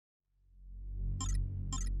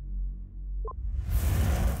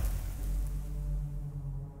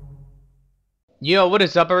Yo, what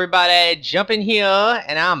is up everybody? Jumping here,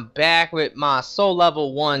 and I'm back with my Soul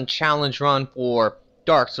Level 1 challenge run for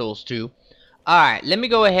Dark Souls 2. Alright, let me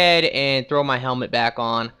go ahead and throw my helmet back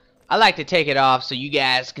on. I like to take it off so you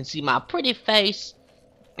guys can see my pretty face.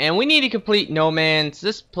 And we need to complete No Man's.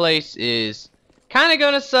 This place is kinda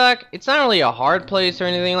gonna suck. It's not really a hard place or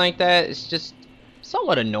anything like that. It's just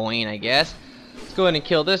somewhat annoying, I guess. Let's go ahead and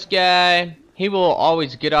kill this guy. He will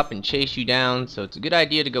always get up and chase you down, so it's a good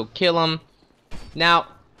idea to go kill him. Now,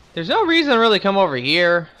 there's no reason to really come over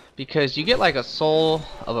here, because you get like a soul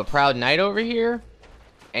of a proud knight over here.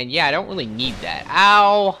 And yeah, I don't really need that.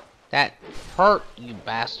 Ow! That hurt, you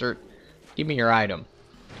bastard. Give me your item.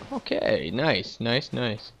 Okay, nice.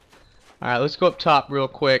 Alright, let's go up top real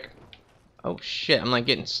quick. Oh shit, I'm like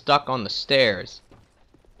getting stuck on the stairs.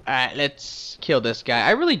 Alright, let's kill this guy.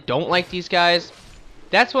 I really don't like these guys.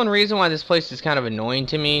 That's one reason why this place is kind of annoying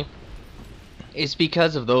to me, is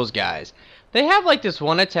because of those guys. They have like this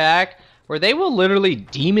one attack where they will literally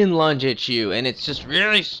demon lunge at you, and it's just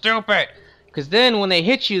really stupid. Because then when they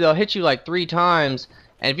hit you, they'll hit you like 3 times.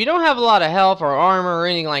 And if you don't have a lot of health or armor or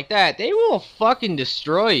anything like that, they will fucking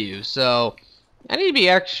destroy you. So I need to be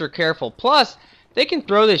extra careful. Plus, they can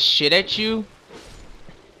throw this shit at you.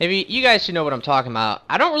 Maybe you guys should know what I'm talking about.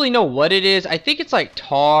 I don't really know what it is. I think it's like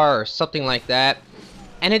tar or something like that.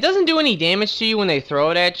 And it doesn't do any damage to you when they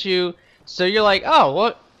throw it at you. So you're like, oh,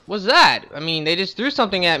 what was that? I mean, they just threw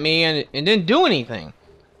something at me and it didn't do anything.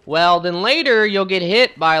 Well, then later you'll get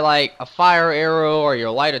hit by like a fire arrow or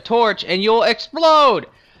you'll light a torch and you'll explode.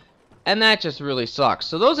 And that just really sucks.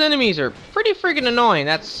 So those enemies are pretty freaking annoying.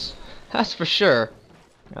 That's for sure.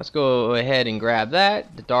 Let's go ahead and grab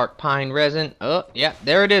that. The dark pine resin. Oh, yeah,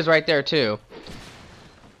 there it is right there too.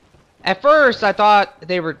 At first, I thought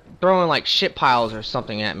they were throwing like shit piles or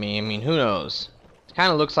something at me. I mean, who knows? It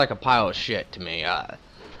kind of looks like a pile of shit to me.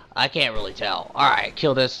 I can't really tell. Alright,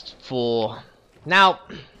 kill this fool. Now,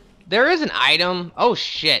 there is an item. Oh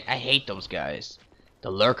shit, I hate those guys.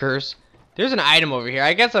 The lurkers. There's an item over here.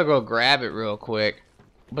 I guess I'll go grab it real quick.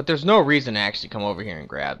 But there's no reason to actually come over here and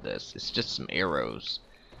grab this. It's just some arrows.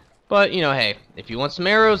 But, you know, hey, if you want some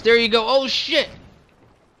arrows, there you go. Oh shit!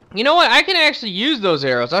 You know what? I can actually use those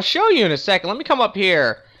arrows. I'll show you in a second. Let me come up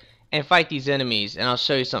here and fight these enemies, and I'll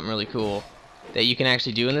show you something really cool that you can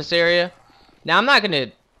actually do in this area. Now, I'm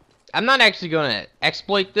not actually going to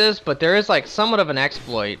exploit this, but there is like somewhat of an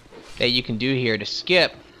exploit that you can do here to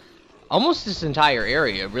skip almost this entire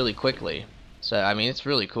area really quickly. So, I mean, it's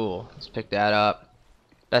really cool. Let's pick that up.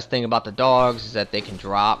 Best thing about the dogs is that they can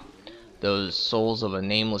drop those souls of a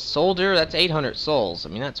nameless soldier. That's 800 souls. I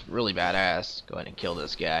mean, that's really badass. Go ahead and kill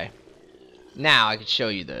this guy. Now, I can show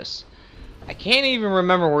you this. I can't even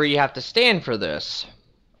remember where you have to stand for this.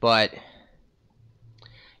 But,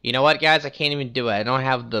 you know what, guys? I can't even do it. I don't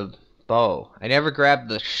have the bow. I never grabbed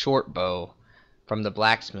the short bow from the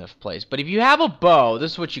blacksmith place. But if you have a bow,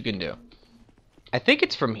 this is what you can do. I think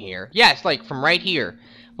it's from here. Yeah, it's like from right here.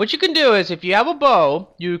 What you can do is, if you have a bow,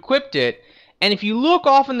 you equipped it, and if you look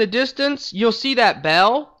off in the distance, you'll see that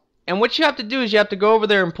bell. And what you have to do is you have to go over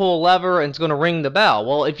there and pull a lever, and it's going to ring the bell.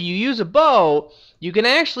 Well, if you use a bow, you can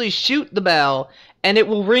actually shoot the bell, and it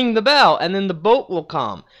will ring the bell, and then the boat will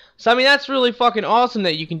come. So, I mean, that's really fucking awesome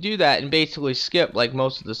that you can do that and basically skip, like,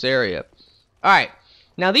 most of this area. Alright,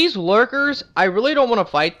 now these lurkers, I really don't want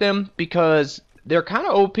to fight them because they're kind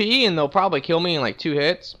of OP, and they'll probably kill me in, like, 2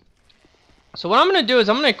 hits. So what I'm going to do is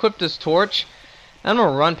I'm going to equip this torch. I'm going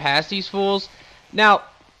to run past these fools. Now,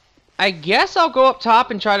 I guess I'll go up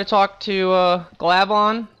top and try to talk to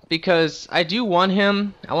Glavon, because I do want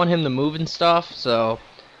him. I want him to move and stuff, so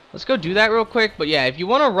let's go do that real quick. But yeah, if you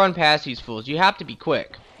want to run past these fools, you have to be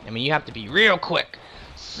quick. I mean, you have to be real quick.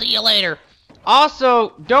 See you later.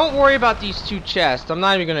 Also, don't worry about these 2 chests. I'm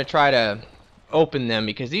not even going to try to open them,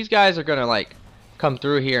 because these guys are going to, like, come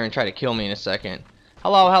through here and try to kill me in a second.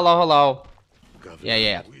 Hello.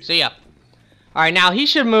 Yeah. See ya. Alright, now he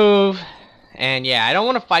should move. And yeah, I don't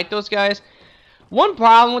want to fight those guys. One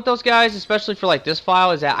problem with those guys, especially for like this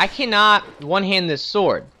file, is that I cannot one-hand this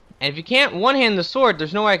sword. And if you can't one-hand the sword,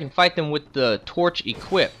 there's no way I can fight them with the torch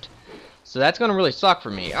equipped. So that's going to really suck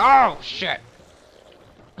for me. Oh, shit.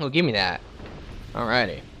 Oh, give me that.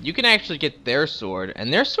 Alrighty. You can actually get their sword,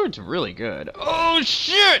 and their sword's really good. Oh,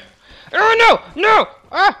 shit! Oh, no!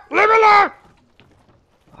 Ah, leave me alone!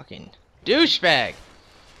 Fucking douchebag.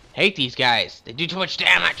 Hate these guys. They do too much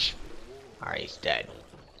damage. Alright, he's dead.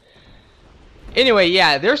 Anyway,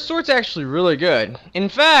 yeah, their sword's actually really good. In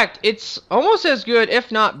fact, it's almost as good, if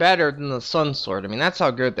not better, than the sun sword. I mean, that's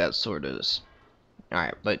how good that sword is.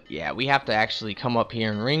 Alright, but yeah, we have to actually come up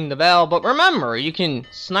here and ring the bell. But remember, you can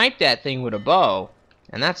snipe that thing with a bow.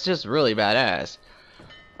 And that's just really badass.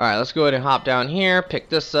 Alright, let's go ahead and hop down here, pick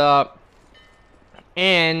this up.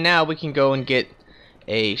 And now we can go and get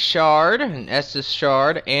a shard, an Estus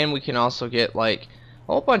shard, and we can also get like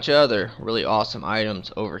a whole bunch of other really awesome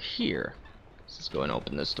items over here. Let's go and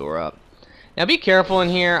open this door up. Now be careful in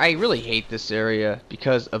here. I really hate this area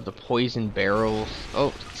because of the poison barrels.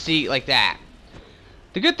 Oh, see, like that.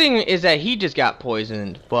 The good thing is that he just got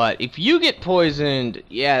poisoned, but if you get poisoned,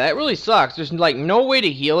 yeah, that really sucks. There's like no way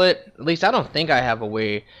to heal it. At least I don't think I have a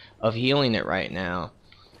way of healing it right now.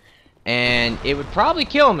 And it would probably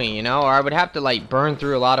kill me, you know, or I would have to like burn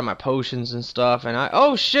through a lot of my potions and stuff. And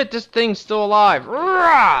oh shit, this thing's still alive.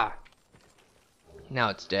 Rah! Now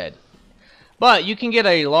it's dead. But you can get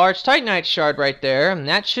a large Titanite shard right there, and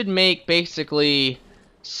that should make basically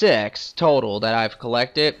 6 total that I've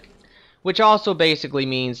collected. Which also basically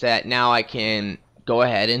means that now I can go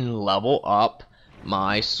ahead and level up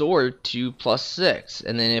my sword to +6.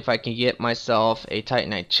 And then if I can get myself a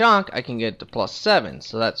Titanite chunk, I can get to +7.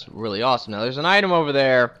 So that's really awesome. Now there's an item over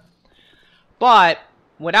there. But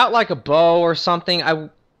without like a bow or something,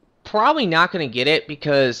 I'm probably not going to get it.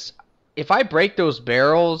 Because if I break those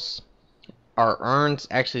barrels, or urns,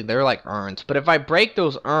 actually they're like urns. But if I break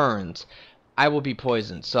those urns, I will be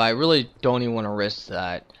poisoned. So I really don't even want to risk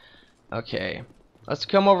that. Okay, let's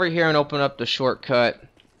come over here and open up the shortcut.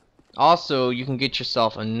 Also, you can get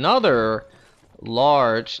yourself another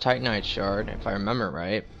large Titanite shard, if I remember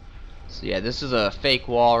right. So yeah, this is a fake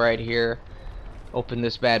wall right here. Open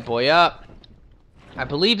this bad boy up. I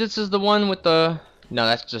believe this is the one with the... No,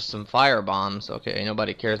 that's just some fire bombs. Okay,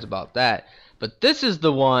 nobody cares about that. But this is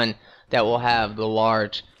the one that will have the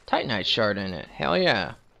large Titanite shard in it. Hell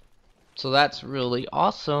yeah. So that's really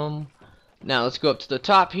awesome. Now let's go up to the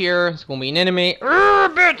top here. It's gonna be an enemy.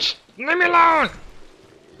 Bitch! Leave me alone!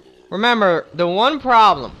 Remember, the one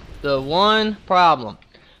problem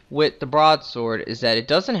with the broadsword is that it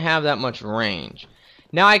doesn't have that much range.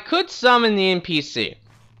 Now I could summon the NPC,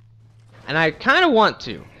 and I kind of want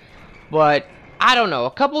to, but I don't know.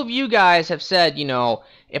 A couple of you guys have said, you know,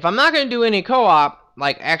 if I'm not gonna do any co-op,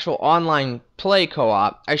 like actual online play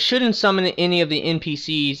co-op, I shouldn't summon any of the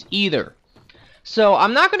NPCs either. So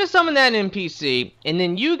I'm not going to summon that NPC, and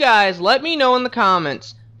then you guys let me know in the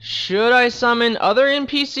comments, should I summon other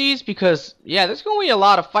NPCs? Because, yeah, there's going to be a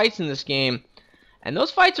lot of fights in this game, and those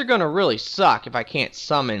fights are going to really suck if I can't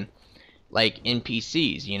summon, like,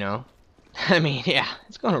 NPCs, you know? I mean, yeah,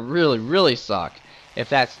 it's going to really, really suck if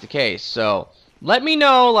that's the case. So let me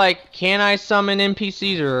know, like, can I summon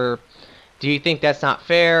NPCs, or do you think that's not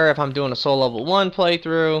fair if I'm doing a Soul Level 1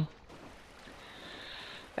 playthrough?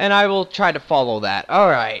 And I will try to follow that.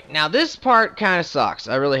 Alright, now this part kind of sucks.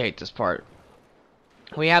 I really hate this part.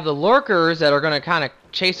 We have the lurkers that are going to kind of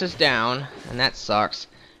chase us down, and that sucks.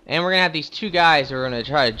 And we're going to have these two guys who are going to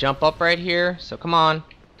try to jump up right here. So come on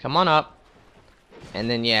up. And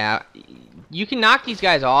then, yeah, you can knock these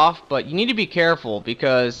guys off, but you need to be careful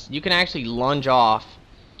because you can actually lunge off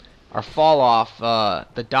or fall off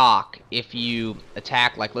the dock if you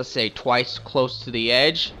attack, like, let's say twice close to the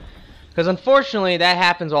edge. Because unfortunately that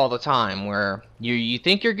happens all the time where you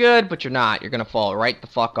think you're good but you're not. You're gonna fall right the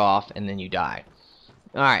fuck off and then you die.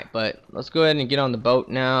 Alright, but let's go ahead and get on the boat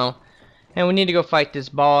now. And we need to go fight this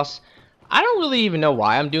boss. I don't really even know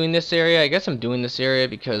why I'm doing this area. I guess I'm doing this area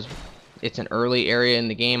because it's an early area in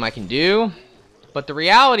the game I can do. But the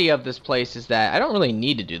reality of this place is that I don't really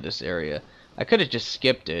need to do this area. I could have just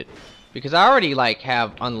skipped it. Because I already like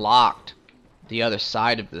have unlocked the other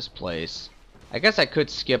side of this place. I guess I could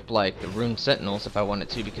skip like the Rune Sentinels if I wanted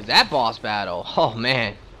to, because that boss battle, oh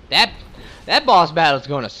man, that boss battle is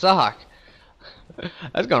gonna suck.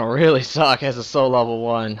 That's gonna really suck as a Soul Level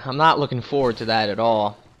 1. I'm not looking forward to that at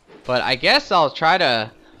all. But I guess I'll try to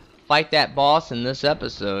fight that boss in this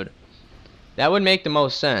episode. That would make the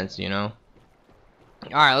most sense, you know.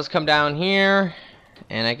 Alright, let's come down here.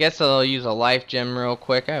 And I guess I'll use a life gem real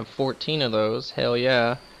quick. I have 14 of those. Hell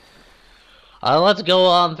yeah. Let's go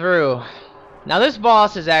on through. Now this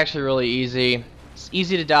boss is actually really easy. It's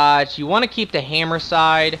easy to dodge. You want to keep the hammer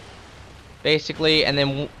side, basically, and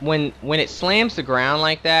then when it slams the ground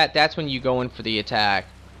like that, that's when you go in for the attack.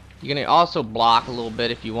 You're gonna also block a little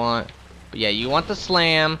bit if you want, but yeah, you want the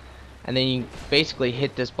slam, and then you basically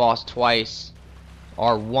hit this boss twice,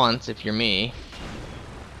 or once if you're me.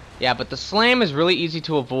 Yeah, but the slam is really easy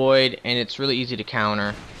to avoid, and it's really easy to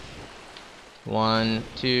counter. 1,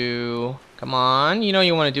 2, come on, you know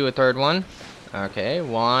you want to do a third one. Okay,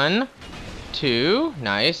 1, 2,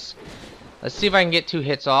 nice. Let's see if I can get 2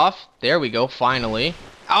 hits off. There we go, finally.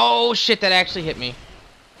 Oh shit, that actually hit me.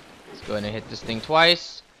 Let's go ahead and hit this thing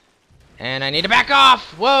twice. And I need to back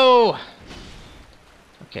off! Whoa!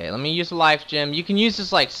 Okay, let me use a life gem. You can use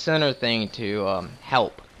this like center thing to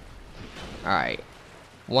help. Alright.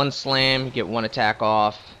 One slam, you get one attack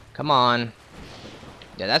off. Come on.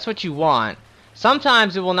 Yeah, that's what you want.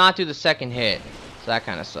 Sometimes it will not do the second hit. So that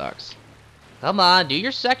kind of sucks. Come on, do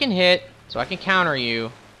your second hit so I can counter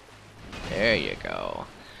you. There you go.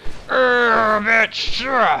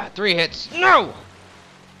 Bitch! 3 hits. No!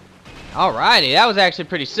 Alrighty, that was actually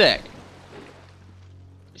pretty sick.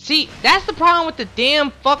 See, that's the problem with the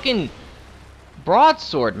damn fucking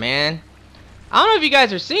broadsword, man. I don't know if you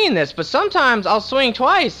guys are seeing this, but sometimes I'll swing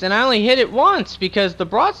twice and I only hit it once because the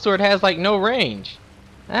broadsword has like no range.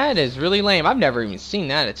 That is really lame. I've never even seen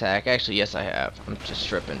that attack. Actually, yes I have. I'm just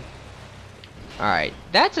tripping. Alright,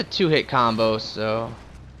 that's a 2-hit combo, so...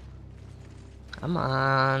 Come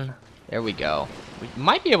on. There we go. We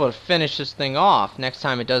might be able to finish this thing off next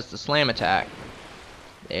time it does the slam attack.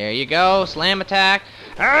 There you go, slam attack.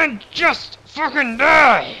 And just fucking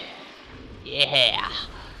die! Yeah.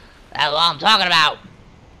 That's what I'm talking about.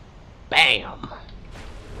 Bam.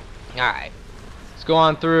 Alright. Let's go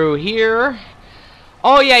on through here.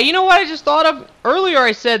 Oh yeah, you know what I just thought of? Earlier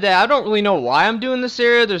I said that I don't really know why I'm doing this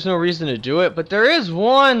area. There's no reason to do it. But there is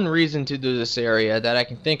one reason to do this area that I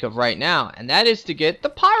can think of right now. And that is to get the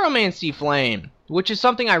Pyromancy Flame. Which is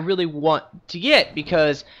something I really want to get.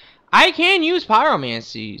 Because I can use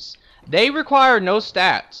Pyromancies. They require no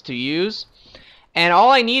stats to use. And all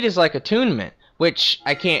I need is like attunement. Which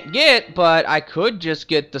I can't get, but I could just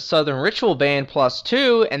get the Southern Ritual Band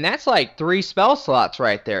 +2, and that's like 3 spell slots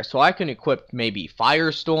right there. So I can equip maybe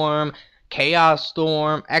Firestorm, Chaos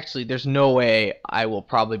Storm. Actually, there's no way I will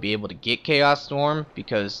probably be able to get Chaos Storm,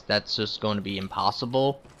 because that's just going to be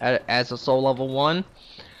impossible as a soul level 1.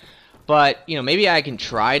 But, you know, maybe I can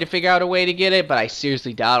try to figure out a way to get it, but I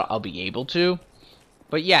seriously doubt I'll be able to.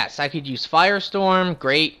 But yes, I could use Firestorm,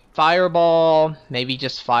 great. Fireball, maybe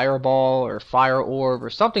just Fireball or Fire Orb or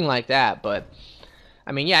something like that. But,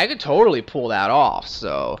 I mean, yeah, I could totally pull that off.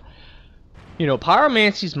 So, you know,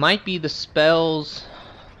 Pyromancies might be the spells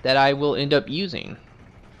that I will end up using.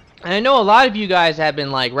 And I know a lot of you guys have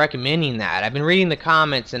been, like, recommending that. I've been reading the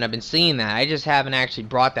comments and I've been seeing that. I just haven't actually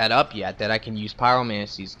brought that up yet, that I can use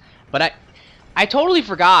Pyromancies. But I totally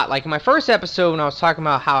forgot. Like, in my first episode when I was talking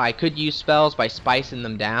about how I could use spells by spicing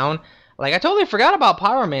them down, like, I totally forgot about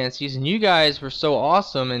Pyromancies, and you guys were so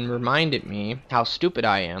awesome and reminded me how stupid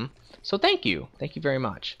I am. So thank you. Thank you very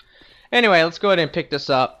much. Anyway, let's go ahead and pick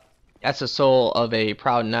this up. That's the soul of a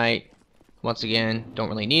proud knight. Once again, don't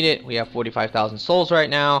really need it. We have 45,000 souls right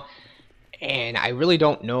now. And I really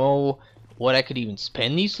don't know what I could even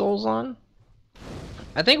spend these souls on.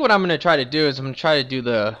 I think what I'm going to try to do is I'm going to try to do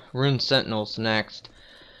the Rune Sentinels next.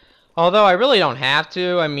 Although I really don't have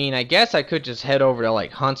to. I mean, I guess I could just head over to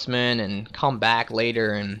like Huntsman and come back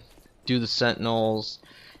later and do the Sentinels.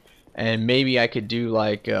 And maybe I could do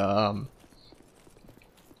like I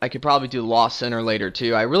could probably do the Lost Center later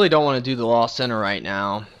too. I really don't want to do the Lost Center right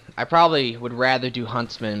now. I probably would rather do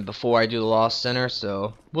Huntsman before I do the Lost Center,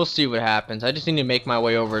 so we'll see what happens. I just need to make my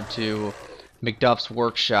way over to McDuff's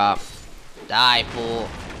workshop. Die, fool.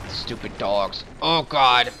 Stupid dogs. Oh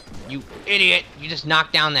god, you idiot. You just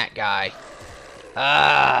knocked down that guy.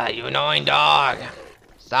 Ah, you annoying dog.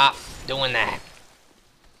 Stop doing that.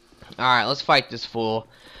 Alright, let's fight this fool.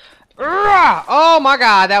 Oh my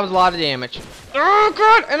god, that was a lot of damage. Oh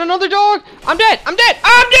god, and another dog. I'm dead. I'm dead.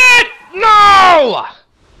 I'm dead. No!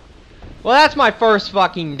 Well, that's my first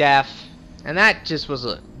fucking death. And that just was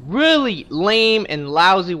a really lame and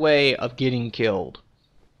lousy way of getting killed.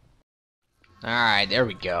 Alright, there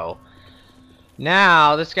we go.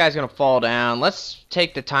 Now, this guy's gonna fall down. Let's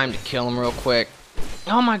take the time to kill him real quick.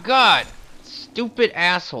 Oh my god! Stupid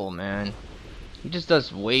asshole, man. He just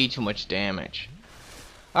does way too much damage.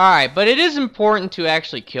 Alright, but it is important to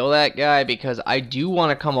actually kill that guy because I do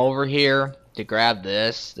want to come over here to grab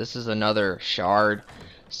this. This is another shard.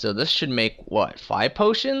 So this should make, what, 5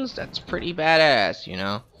 potions? That's pretty badass, you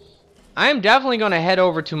know? I am definitely going to head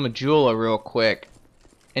over to Majula real quick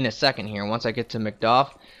in a second here once I get to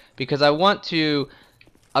McDuff, because I want to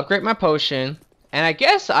upgrade my potion, and I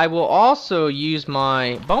guess I will also use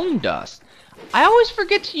my bone dust. I always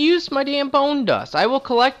forget to use my damn bone dust. I will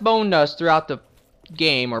collect bone dust throughout the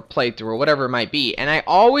game or playthrough or whatever it might be, and I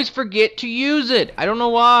always forget to use it. I don't know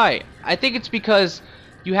why. I think it's because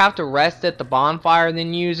you have to rest at the bonfire and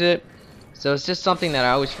then use it, so it's just something that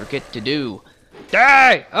I always forget to do.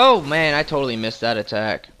 Die! Oh man, I totally missed that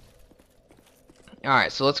attack.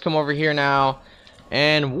 Alright, so let's come over here now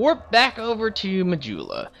and warp back over to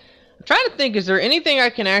Majula. I'm trying to think, is there anything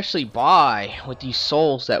I can actually buy with these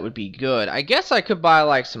souls that would be good? I guess I could buy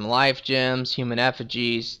like some life gems, human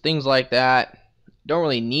effigies, things like that. Don't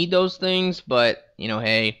really need those things, but, you know,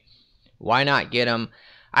 hey, why not get them?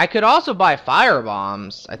 I could also buy fire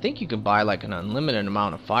bombs. I think you can buy like an unlimited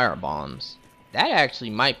amount of fire bombs. That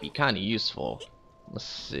actually might be kind of useful. Let's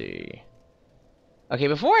see. Okay,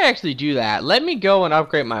 before I actually do that, let me go and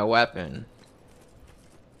upgrade my weapon.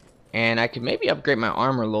 And I could maybe upgrade my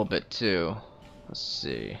armor a little bit too. Let's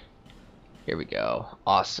see. Here we go.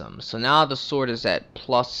 Awesome. So now the sword is at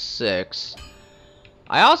 +6.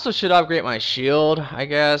 I also should upgrade my shield, I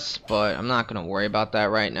guess, but I'm not going to worry about that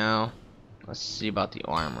right now. Let's see about the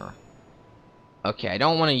armor. Okay, I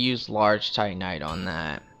don't want to use large titanite on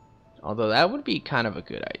that. Although that would be kind of a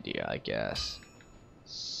good idea, I guess.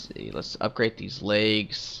 Let's see, let's upgrade these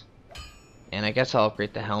legs. And I guess I'll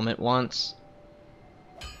upgrade the helmet once.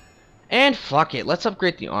 And fuck it, let's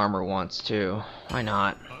upgrade the armor once too. Why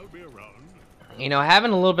not? You know,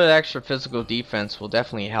 having a little bit of extra physical defense will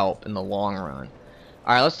definitely help in the long run.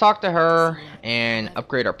 Alright, let's talk to her and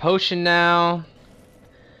upgrade our potion now.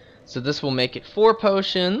 So this will make it 4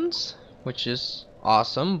 potions, which is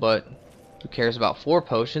awesome, but who cares about 4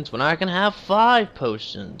 potions when I can have 5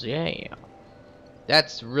 potions? Yeah.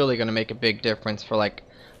 That's really going to make a big difference for like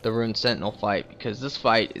the Rune Sentinel fight, because this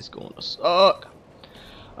fight is going to suck.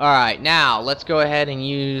 Alright, now let's go ahead and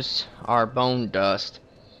use our bone dust.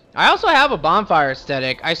 I also have a bonfire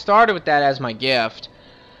aesthetic. I started with that as my gift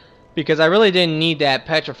because I really didn't need that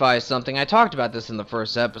petrify something. I talked about this in the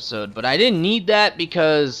first episode, but I didn't need that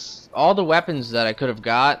because all the weapons that I could have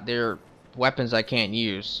got, they're weapons I can't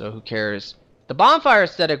use, so who cares. The bonfire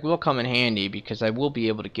aesthetic will come in handy because I will be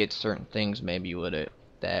able to get certain things maybe with it.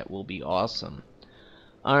 That will be awesome.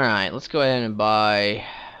 Alright, let's go ahead and buy...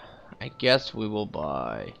 I guess we will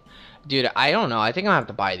buy... Dude, I don't know. I think I'll have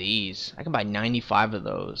to buy these. I can buy 95 of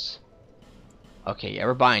those. Okay, yeah,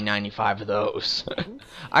 we're buying 95 of those.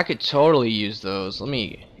 I could totally use those. Let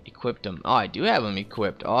me equip them. Oh, I do have them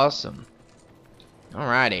equipped. Awesome.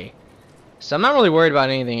 Alrighty. So I'm not really worried about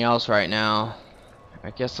anything else right now. I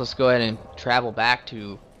guess let's go ahead and travel back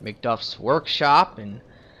to McDuff's workshop and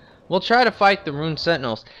we'll try to fight the Rune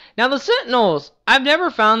Sentinels. Now the Sentinels, I've never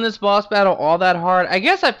found this boss battle all that hard. I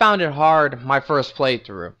guess I found it hard my first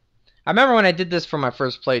playthrough. I remember when I did this for my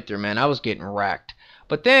first playthrough, man, I was getting wrecked.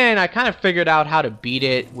 But then I kind of figured out how to beat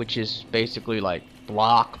it, which is basically like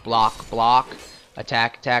block, block, block,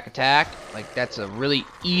 attack, attack, attack. Like that's a really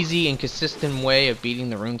easy and consistent way of beating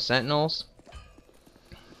the Rune Sentinels.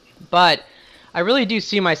 But I really do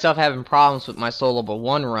see myself having problems with my Soul Level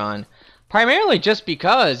 1 run. Primarily just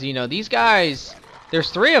because, you know, these guys, there's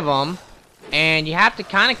 3 of them, and you have to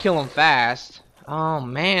kind of kill them fast. Oh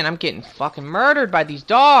man, I'm getting fucking murdered by these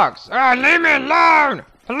dogs. Ah, leave me alone!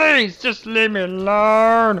 Please, just leave me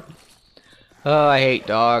alone. Oh, I hate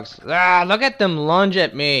dogs. Ah, look at them lunge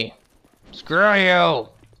at me. Screw you.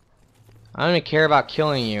 I don't even care about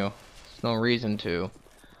killing you. There's no reason to.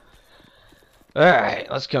 Alright,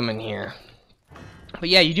 let's come in here. But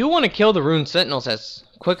yeah, you do want to kill the Rune Sentinels as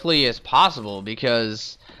quickly as possible,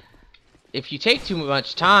 because if you take too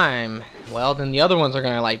much time, well, then the other ones are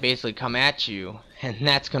gonna like basically come at you, and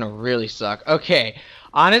that's gonna really suck. Okay,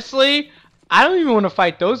 honestly, I don't even want to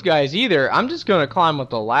fight those guys either. I'm just gonna climb with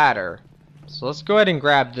the ladder. So let's go ahead and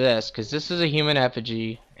grab this, because this is a human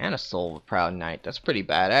effigy and a soul of a proud knight. That's pretty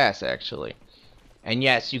badass, actually. And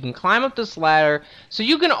yes, you can climb up this ladder, so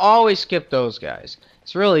you can always skip those guys.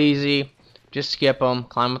 It's real easy. Just skip them,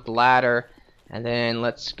 climb up the ladder, and then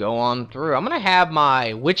let's go on through. I'm going to have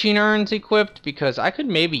my witching urns equipped because I could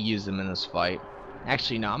maybe use them in this fight.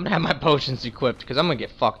 Actually, no, I'm going to have my potions equipped because I'm going to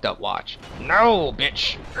get fucked up, watch. No,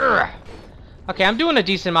 bitch. Urgh. Okay, I'm doing a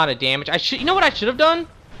decent amount of damage. You know what I should have done?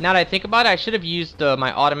 Now that I think about it, I should have used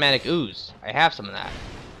my automatic ooze. I have some of that.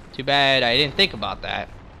 Too bad I didn't think about that.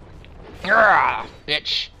 Urgh,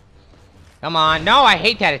 bitch. Come on. No, I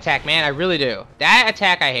hate that attack, man. I really do. That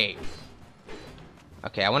attack I hate.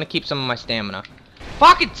 Okay, I want to keep some of my stamina.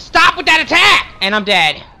 Fucking stop with that attack! And I'm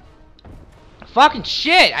dead. Fucking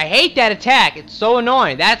shit, I hate that attack. It's so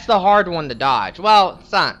annoying. That's the hard one to dodge. Well,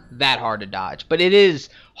 it's not that hard to dodge, but it is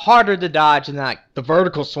harder to dodge than like the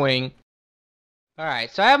vertical swing. Alright,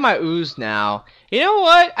 so I have my ooze now. You know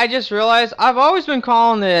what? I just realized I've always been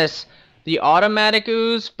calling this the automatic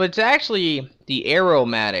ooze, but it's actually the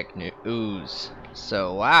aromatic ooze.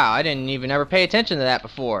 So, wow, I didn't even ever pay attention to that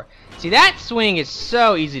before. See, that swing is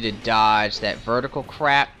so easy to dodge, that vertical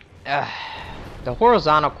crap. The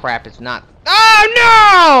horizontal crap is not...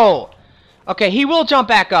 Oh, no! Okay, he will jump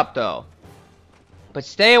back up, though. But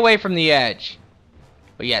stay away from the edge.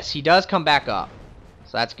 But yes, he does come back up.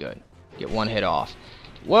 So that's good. Get one hit off.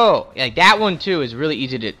 Whoa! Like, that one, too, is really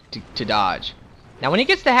easy to dodge. Now, when he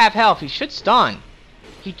gets to half health, he should stun.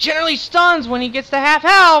 He generally stuns when he gets to half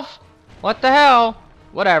health. What the hell?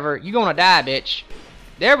 Whatever. You gonna die, bitch.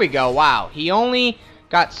 There we go. Wow. He only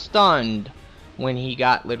got stunned when he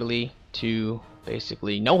got literally to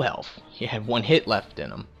basically no health. He had 1 hit left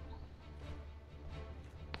in him.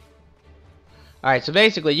 Alright, so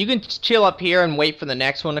basically you can chill up here and wait for the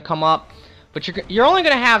next one to come up. But you're only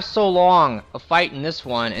going to have so long of fighting this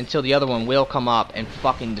one until the other one will come up and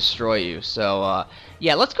fucking destroy you. So,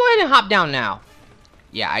 yeah, let's go ahead and hop down now.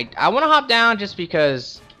 Yeah, I want to hop down just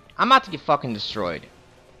because I'm about to get fucking destroyed.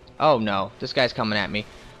 Oh, no. This guy's coming at me.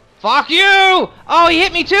 Fuck you! Oh, he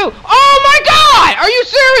hit me too! Oh, my God! Are you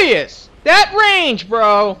serious? That range,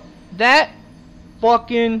 bro. That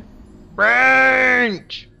fucking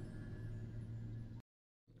range.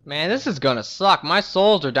 Man, this is gonna suck. My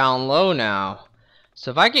souls are down low now. So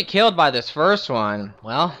if I get killed by this first one,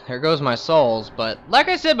 well, there goes my souls. But like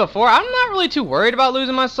I said before, I'm not really too worried about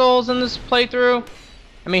losing my souls in this playthrough.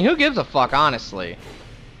 I mean, who gives a fuck, honestly?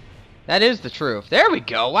 That is the truth. There we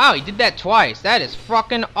go. Wow, he did that twice. That is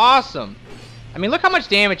fucking awesome. I mean, look how much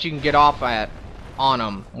damage you can get off on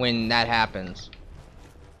him when that happens.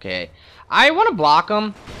 Okay. I want to block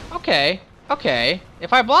him. Okay. Okay.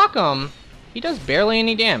 If I block him, he does barely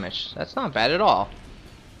any damage. That's not bad at all.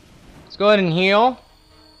 Let's go ahead and heal.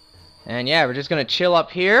 And yeah, we're just gonna chill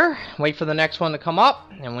up here, wait for the next one to come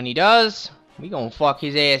up, and when he does, we gonna fuck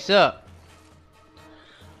his ass up.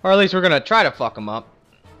 Or at least we're gonna try to fuck him up.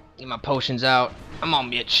 Get my potions out. Come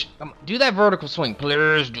on, bitch. Come on. Do that vertical swing.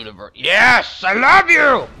 Please do the Yes! I love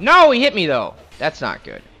you! No, he hit me though. That's not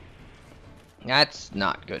good. That's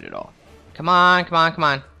not good at all. Come on, come on, come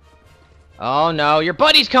on. Oh no, your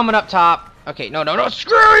buddy's coming up top. Okay, no, no, no,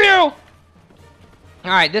 screw you!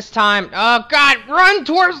 Alright, this time, oh god, run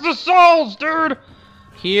towards the souls, dude!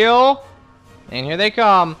 Heal. And here they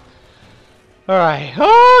come. Alright,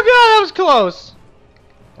 oh god, that was close.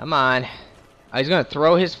 Come on. Oh, he's gonna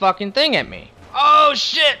throw his fucking thing at me. Oh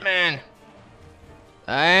shit, man.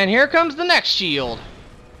 And here comes the next shield.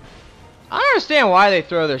 I don't understand why they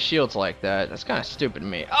throw their shields like that. That's kind of stupid to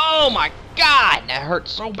me. Oh my god, that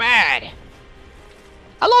hurts so bad.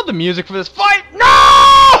 I love the music for this fight. No!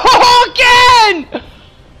 Again!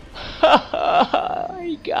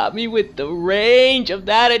 He got me with the range of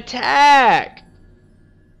that attack.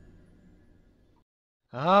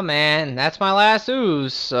 Oh man, that's my last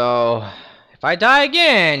ooze, so if I die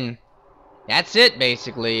again, that's it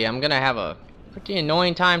basically. I'm gonna have a pretty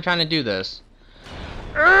annoying time trying to do this.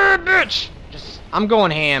 Bitch! I'm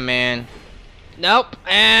going ham, man. Nope,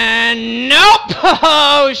 and nope!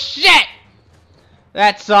 Oh shit!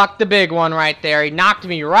 That sucked, the big one right there. He knocked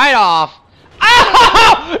me right off.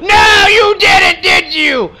 Oh! No, you didn't, did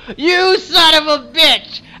you? You son of a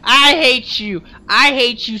bitch! I hate you. I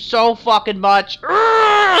hate you so fucking much.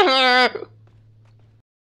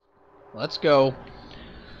 Let's go.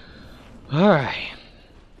 Alright.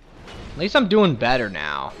 At least I'm doing better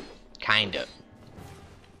now. Kinda.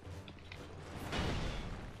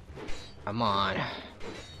 Come on.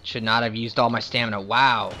 Should not have used all my stamina.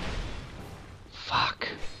 Wow. Fuck.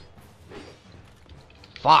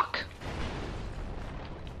 Fuck.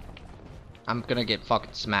 I'm gonna get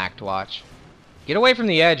fucking smacked, watch. Get away from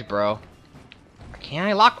the edge, bro. Can't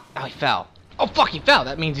I lock? Oh, he fell. Oh, fuck, he fell.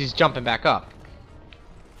 That means he's jumping back up.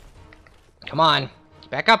 Come on. Get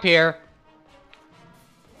back up here.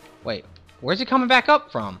 Wait, where's he coming back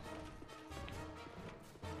up from?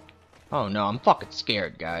 Oh, no, I'm fucking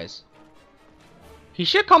scared, guys. He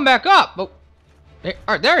should come back up, but...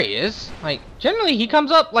 there he is. Like, generally he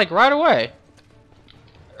comes up, like, right away.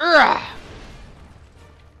 Urgh.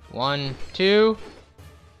 1, 2.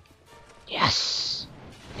 Yes!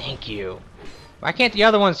 Thank you. Why can't the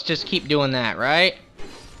other ones just keep doing that, right?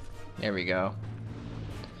 There we go.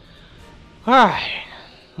 Alright.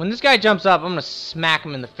 When this guy jumps up, I'm gonna smack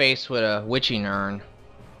him in the face with a witching urn.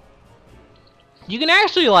 You can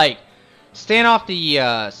actually, like, stand off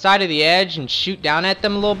the side of the edge and shoot down at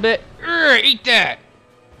them a little bit. Urgh, eat that!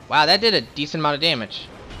 Wow, that did a decent amount of damage.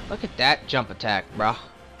 Look at that jump attack, bruh.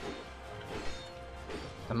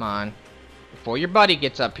 Come on. Before your buddy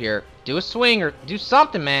gets up here, do a swing or do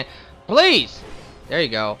something, man. Please! There you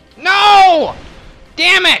go. No!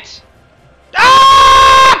 Damn it!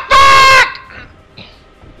 Ah! Fuck!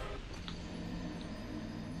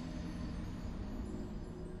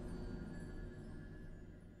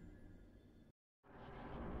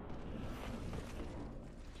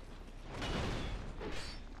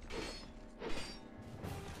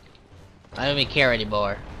 I don't even care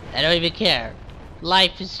anymore. I don't even care.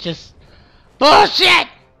 Life is just bullshit!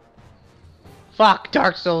 Fuck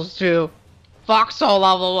Dark Souls 2. Fuck Soul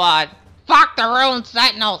Level 1. Fuck the ruined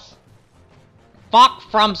Sentinels. Fuck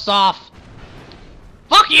FromSoft.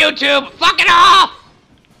 Fuck YouTube. Fuck it off.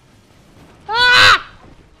 Ah!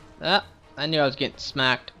 I knew I was getting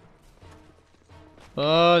smacked.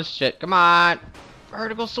 Oh shit! Come on,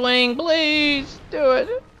 vertical swing, please. Do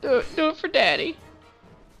it. Do it for Daddy.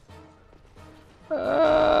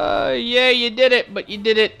 Yeah, you did it, but you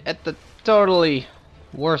did it at the totally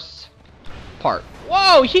worst part.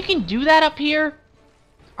 Whoa, he can do that up here?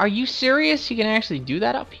 Are you serious? He can actually do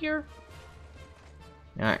that up here?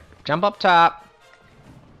 Alright, jump up top.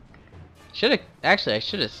 I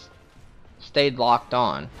should have stayed locked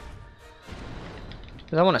on.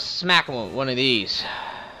 Because I want to smack him with one of these.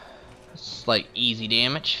 It's like easy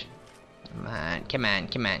damage. Come on, come on,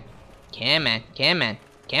 come on. Come on, come on,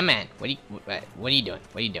 come on. What are you doing?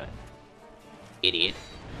 What are you doing? Idiot.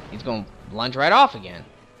 He's going to lunge right off again.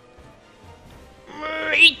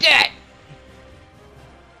 Eat that!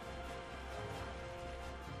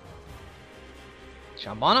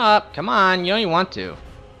 Jump on up. Come on, you know you want to.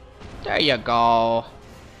 There you go.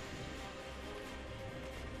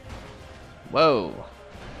 Whoa.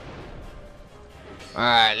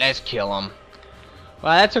 Alright, let's kill him.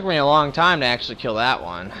 Well, that took me a long time to actually kill that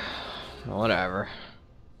one. Whatever.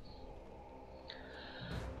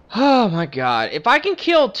 Oh my god. If I can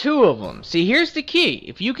kill 2 of them. See, here's the key.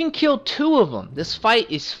 If you can kill 2 of them, this fight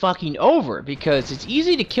is fucking over. Because it's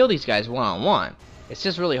easy to kill these guys one-on-one. It's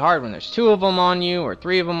just really hard when there's 2 of them on you, or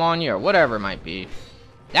 3 of them on you, or whatever it might be.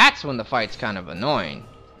 That's when the fight's kind of annoying.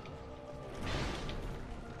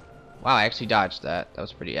 Wow, I actually dodged that. That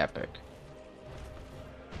was pretty epic.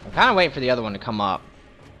 I'm kind of waiting for the other one to come up.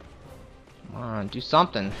 Come on, do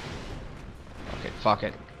something. Okay, fuck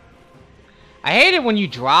it. I hate it when you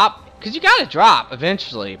drop, because you gotta drop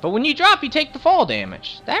eventually. But when you drop, you take the fall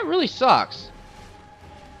damage. That really sucks.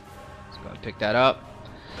 Let's go and pick that up.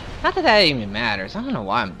 Not that that even matters. I don't know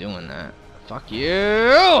why I'm doing that. Fuck you!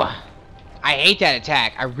 I hate that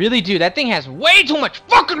attack. I really do. That thing has way too much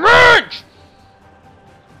fucking range!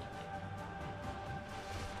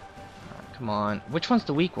 Come on. Which one's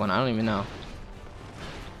the weak one? I don't even know.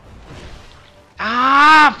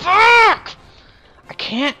 Ah, fuck! I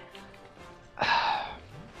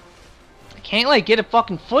can't like get a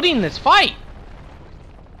fucking footing in this fight.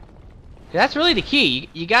 That's really the key.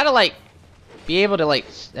 You gotta like be able to like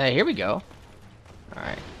here we go.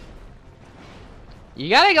 Alright. You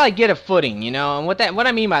gotta like get a footing, you know, and what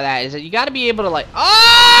I mean by that is that you gotta be able to like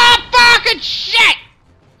fucking shit!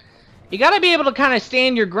 You gotta be able to kind of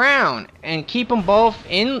stand your ground and keep them both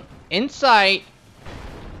in sight,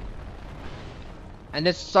 and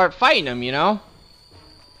just start fighting them, you know.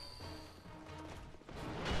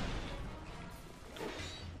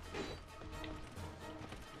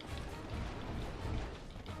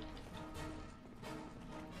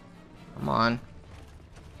 Come on.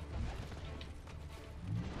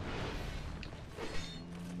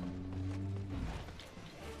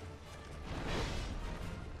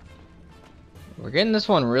 We're getting this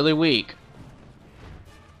one really weak.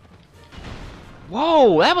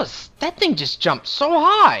 Whoa, that thing just jumped so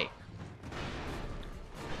high.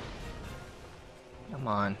 Come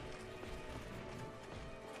on.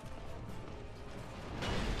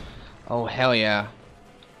 Oh, hell yeah.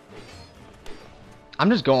 I'm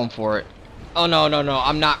just going for it. Oh, no, no, no.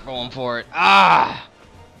 I'm not going for it. Ah!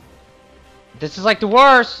 This is like the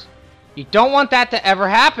worst. You don't want that to ever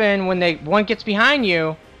happen when one gets behind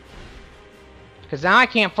you. Because now I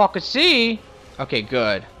can't fucking see. Okay,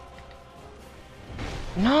 good.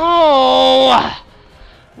 No!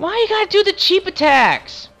 Why you gotta do the cheap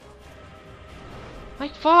attacks?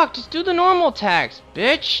 Like, fuck, just do the normal attacks,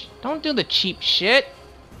 bitch. Don't do the cheap shit.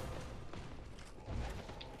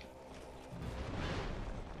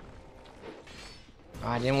 Oh,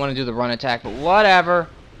 I didn't want to do the run attack, but whatever.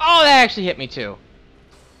 Oh, that actually hit me too.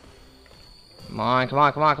 Come on, come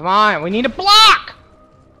on, come on, come on. We need a block!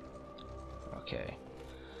 Okay.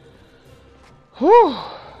 Whew.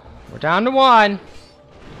 We're down to 1.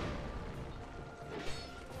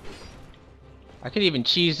 I could even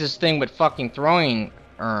cheese this thing with fucking throwing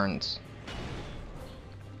urns.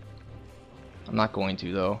 I'm not going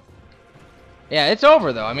to, though. Yeah, it's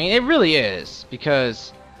over, though. I mean, it really is.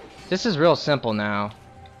 Because this is real simple now.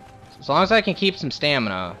 As long as I can keep some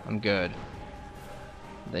stamina, I'm good.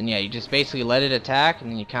 Then, yeah, you just basically let it attack, and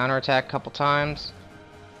then you counterattack a couple times.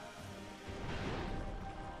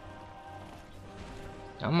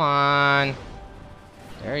 Come on.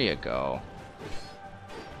 There you go.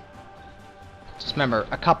 Just remember,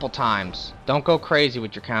 a couple times. Don't go crazy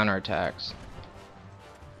with your counterattacks.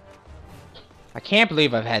 I can't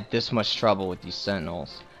believe I've had this much trouble with these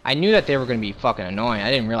Sentinels. I knew that they were going to be fucking annoying. I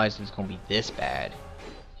didn't realize it was going to be this bad.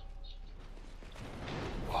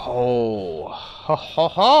 Oh, ho ho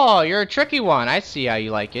ho! You're a tricky one. I see how you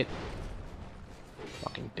like it.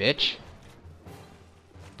 Fucking bitch.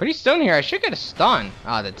 Pretty soon here, I should get a stun.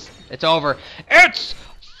 Ah, it's over. It's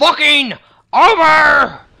fucking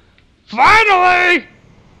over! Finally!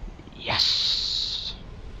 Yes!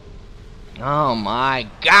 Oh my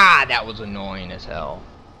god, that was annoying as hell.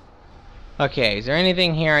 Okay, is there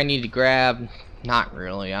anything here I need to grab? Not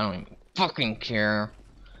really, I don't even fucking care.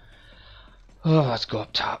 Oh, let's go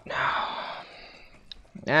up top now.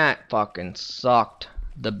 That fucking sucked.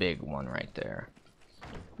 The big one right there.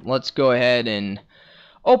 Let's go ahead and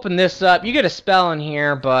open this up. You get a spell in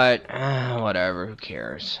here, but whatever, who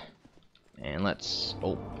cares? And let's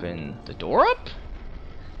open the door up.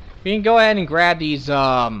 We can go ahead and grab these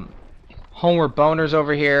homeward boners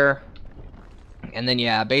over here. And then,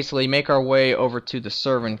 yeah, basically make our way over to the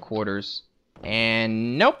servant quarters.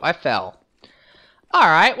 And nope, I fell.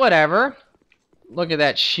 Alright, whatever. Look at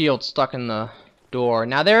that shield stuck in the door.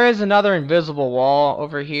 Now, there is another invisible wall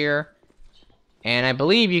over here. And I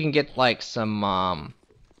believe you can get, like, some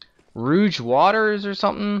Rouge Waters or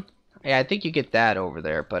something. Yeah, I think you get that over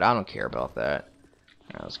there, but I don't care about that.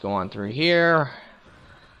 Alright, let's go on through here.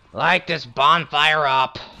 Light this bonfire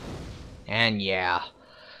up. And yeah.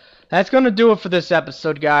 That's going to do it for this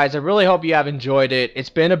episode, guys. I really hope you have enjoyed it. It's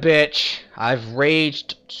been a bitch. I've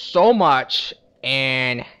raged so much.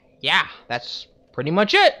 And yeah, that's pretty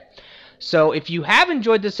much it. So if you have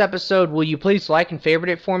enjoyed this episode, will you please like and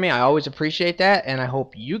favorite it for me? I always appreciate that. And I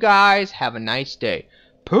hope you guys have a nice day.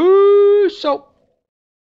 Peace out.